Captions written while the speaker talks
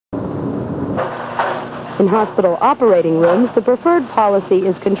In hospital operating rooms, the preferred policy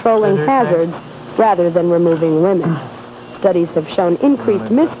is controlling hazards rather than removing women. Studies have shown increased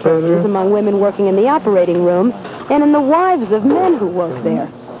miscarriages among women working in the operating room and in the wives of men who work there.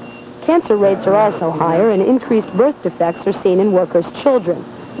 Cancer rates are also higher, and increased birth defects are seen in workers' children.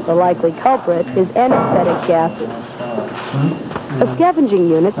 The likely culprit is anesthetic gases. A scavenging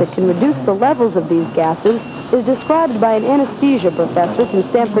unit that can reduce the levels of these gases is described by an anesthesia professor from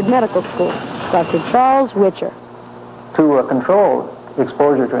Stanford Medical School, Dr. Charles Witcher. To control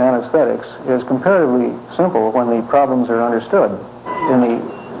exposure to anesthetics is comparatively simple when the problems are understood. In the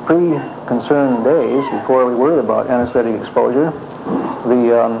pre-concerned days, before we worried about anesthetic exposure,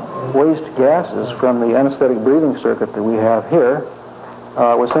 the waste gases from the anesthetic breathing circuit that we have here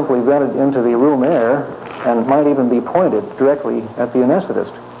was simply vented into the room air and might even be pointed directly at the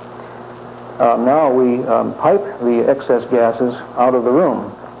anesthetist. Now we pipe the excess gases out of the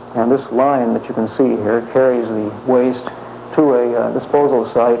room, and this line that you can see here carries the waste to a disposal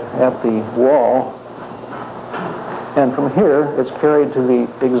site at the wall, and from here it's carried to the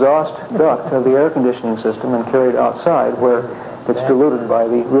exhaust duct of the air conditioning system and carried outside where it's diluted by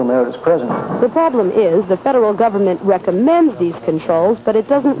the room air that's present. The problem is the federal government recommends these controls, but it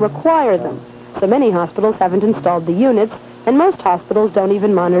doesn't require them. So many hospitals haven't installed the units, and most hospitals don't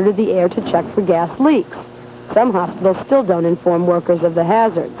even monitor the air to check for gas leaks. Some hospitals still don't inform workers of the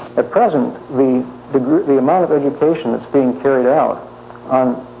hazards. At present, the amount of education that's being carried out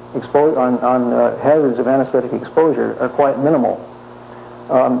on hazards of anesthetic exposure are quite minimal.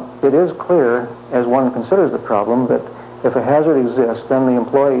 It is clear, as one considers the problem, that if a hazard exists, then the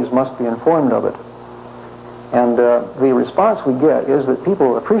employees must be informed of it. And the response we get is that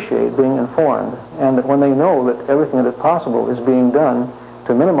people appreciate being informed, and that when they know that everything that is possible is being done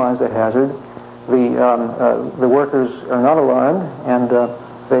to minimize the hazard, the workers are not alarmed, and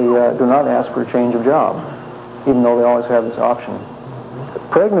they do not ask for a change of job, even though they always have this option.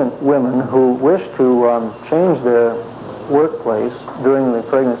 Pregnant women who wish to change their workplace during the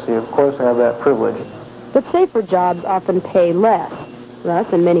pregnancy, of course, have that privilege. But safer jobs often pay less.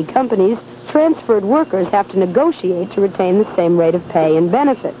 Thus, in many companies, transferred workers have to negotiate to retain the same rate of pay and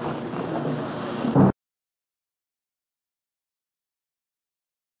benefits.